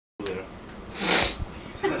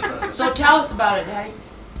So tell us about it, Daddy.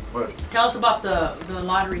 What? Tell us about the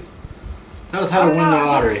lottery. Tell us how to win the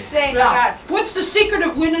lottery. Yeah. What's the secret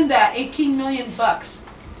of winning that 18 million bucks?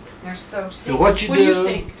 They're so So what you What do you do,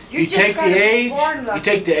 think? you take the age, you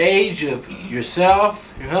take the age of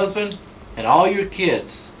yourself, your husband, and all your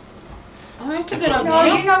kids. Oh, that's a good No,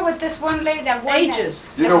 you idea. know what this one lady that won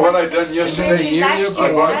Ages. You know what I done yesterday?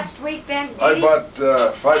 Last week, Ben. I bought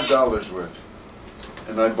 $5 worth,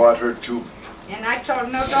 and I bought her 2. And I told her,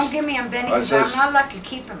 no, don't give me them, Benny, I because I'm says- not lucky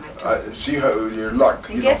keeping my told. See how your luck.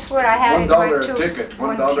 And guess what I had in my $1 a tube? ticket.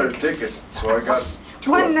 One $1 a ticket. ticket. So I got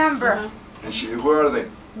 2. One number. And who are they?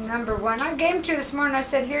 Number 1. I gave him to you this morning. I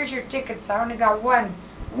said, here's your tickets. I only got one.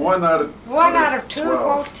 1 out of 2 12.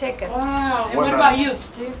 whole tickets. Wow. And One what about night. you?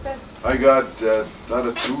 Stupid. I got a lot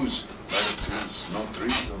of 2s. No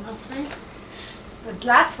 3s. So. But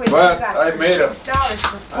last week But you got I made 'em. $6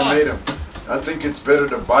 for 4. I made them. I think it's better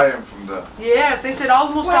to buy them from the. Yes, they said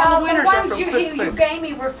almost all Well, the winners the are ones from you Quick Flip. gave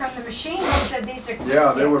me were from the machine. You said these are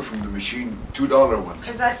Yeah, they were tickets. from the machine. $2 ones.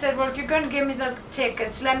 Because I said, well, if you're going to give me the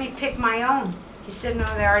tickets, let me pick my own. He said, no,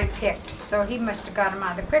 they already picked. So he must have got them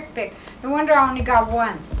out of the quick pick. No wonder I only got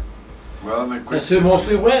one. Well, and the quick. That's who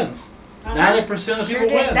mostly wins. 90% of Sure people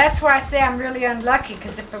did. win. That's why I say I'm really unlucky,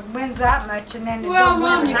 because if it wins that much and then it Well, don't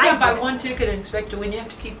Mom, win, you and I can't buy get it. one ticket and expect to win. You have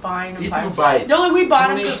to keep buying and People buying. buy The only we bought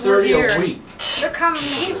them 20, because we're 30 here. a week. Look how many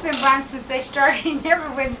he's been buying since they started. He never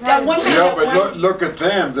wins That one. one thing- Yeah, but look at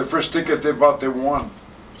them. The first ticket they bought, they won.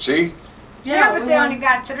 See? Yeah, but we they won. only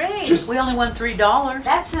got 3. Just- We only won $3.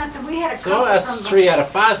 That's not that we had a So couple that's from 3 out of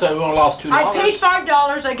 5, so we only lost $2. I paid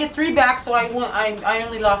 $5. I get 3 back, so I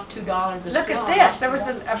only lost $2. but Look still, at I this. lost There was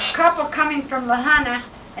 $2. a couple coming from Lahana,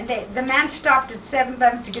 and the man stopped at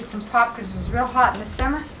 7-Eleven to get some pop because it was real hot in the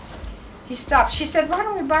summer. He stopped. She said, why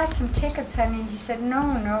don't we buy some tickets, honey? And he said,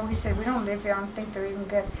 no. He said, we don't live here. I don't think they're even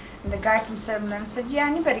good. And the guy from 7-Eleven said, yeah,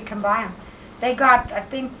 anybody can buy them. They got, I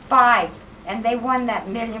think, 5, and they won that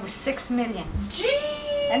million. It was $6 million. Gee!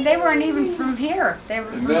 And they weren't even from here. They were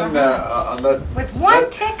And from then Lahana. on that. With one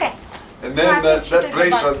that- ticket. And No, I then think she said that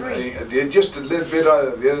place about on 3. just a little bit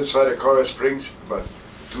on the other side of Colorado Springs, about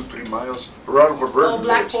 2-3 miles around where Burton Oh,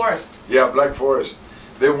 Black lives. Forest. Yeah, Black Forest.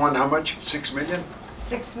 They won how much? 6 million.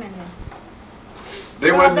 6 million.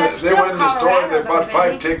 They Well, won. that's They still won the store. Colorado, They bought though,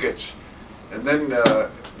 5 baby. tickets, and then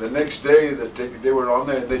the next day they were on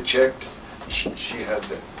there and they checked. She had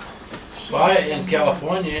the. Why in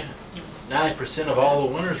California, 90% of all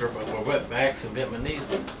the winners were wetbacks and bent my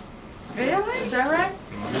knees. Really? Is that right?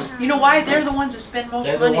 You know why? They're the ones that spend most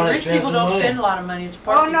They're the money. ones that Rich spend people some don't money. spend a lot of money. It's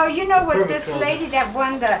part Oh, of no, you know what, Perfect this cousin. lady that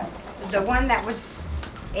won the one that was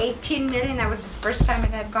 18 million, that was the first time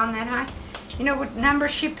it had gone that high. You know what number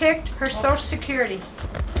she picked? Her social security.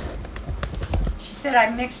 She said, I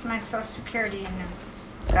mixed my social security in there.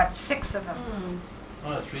 Got 6 of them.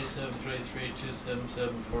 Oh,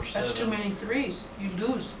 373327747. That's too many 3s. You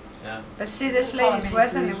lose. Yeah. But see, this That's all lady's many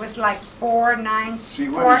wasn't. It threes. was like 4, 9, See,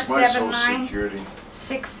 4, what is my 7, social 9, security?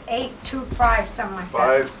 6, 8, 2, 5, something like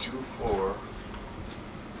that. 5, 2, 4,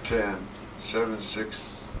 10, 7,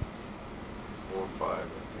 6, 4, 5. I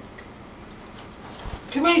think.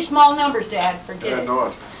 Too many small numbers, Dad. Forget Yeah, I it. know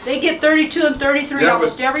it. They get 32 and 33 Yeah,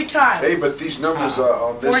 almost every time. Hey, but these numbers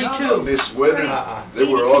on 42. this weather, they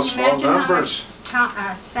Dee, were can all you small imagine how numbers.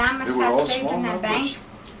 Sam They must were have all saved small in that numbers. bank.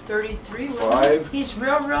 33. wasn't it? 5, He's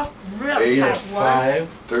real 8, tight. 5,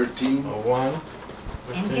 13. a 1, And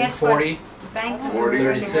 15, guess 40, The bank they 40, were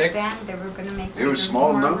going to 36. expand, they were going to make They were bigger,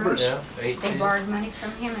 small more numbers. rooms. yeah, They 18. borrowed money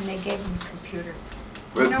from him and they gave him a computer.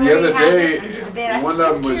 But You know the where other he has it? day, Under the bed. I one said,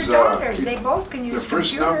 of them "Give it was, to your daughters. They both can use the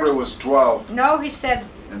first computers." number was 12, No, he said,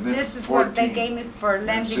 and then this is 14. what they gave me for and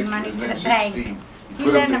lending six- money and to then the bank. 16. He Put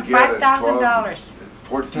 'em lent him together, 12 $5,000. and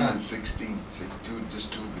 14 and 16, so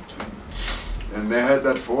just 2 between. And they had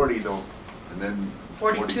that 40 though, and then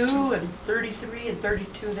 42 and 33 and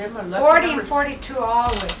 32. Them are lucky 40 and numbers. 42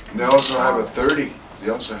 always. And they also have a 30. They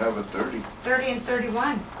also have a 30. 30 and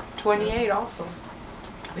 31. 28 also.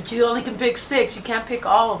 But you only can pick 6. You can't pick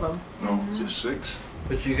all of them. No, just 6.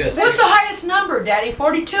 But you got What's the highest number, Daddy?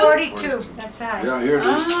 42? 42. 42. That's how Yeah, here it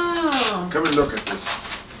is. Oh. Come and look at this.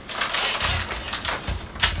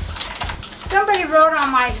 Somebody wrote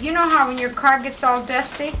on my, you know how when your car gets all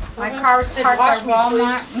dusty? My car was Said, parked by "Wash me,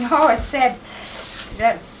 Walmart. No, it said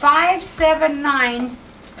that 579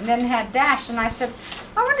 and then it had dash. And I said,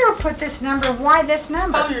 I wonder who put this number. Why this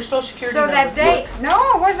number? Oh, your social security So number. that day,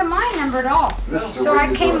 no, it wasn't my number at all. This is the So way I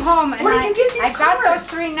you came do it. home and Where did you get these I got cards?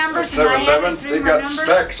 those 3 At numbers and I 7-Eleven, added 3 they more got numbers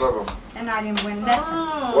stacks of them. and I didn't win nothing.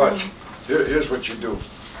 Oh. Watch. Here's what you do.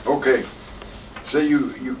 Okay. Say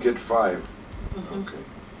you get 5. Mhm. Okay.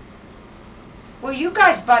 Well, you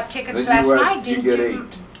guys bought tickets Then last you night, you didn't get you,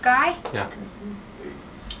 8. Guy?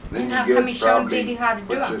 Then How you come you get showed Diddy probably, how to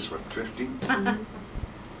do what's it? this one, 15?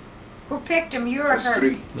 Who picked him, you or That's her?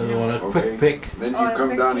 3. Then want a Okay. quick pick. Then Oh, you a come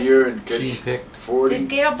quick down pick. here and She catch picked. 40. Did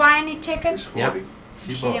Gail buy any It's tickets? Yep. 40.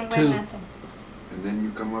 She She bought didn't 2. win nothing. And then you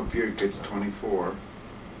come up here, it gets 24.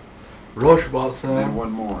 Roche bought And then some.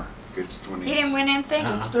 one more, gets 20. He didn't win anything?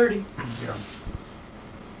 Uh-uh. It's 30.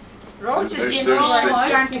 Roach is There's- getting there's too old to six-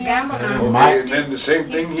 start to gamble Yeah. now. Mike- Okay, and then the same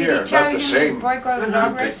thing Did here, he tell not you the his same. boy go to the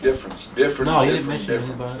dog Big races? difference, different, No, he didn't different, mention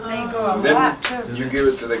anything different. about it. They go a Then lot too. You give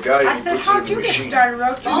it to the guy I and he said, puts it in how'd the you get machine. started,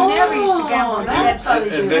 Roach? You never used to gamble. He That's said, how they And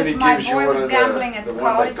do then it. he "Because my gives you boy one was of gambling the at one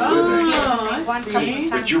like college. the Oh, living. He I won a couple see. of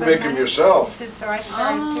times, But you couldn't make them win. yourself. He said, so I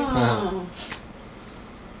started too. Oh.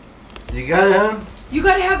 You got it, hon? You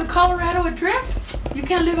gotta have the Colorado address. You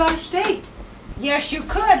can't live out of state. Yes, you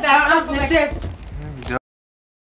could. That's something It like, says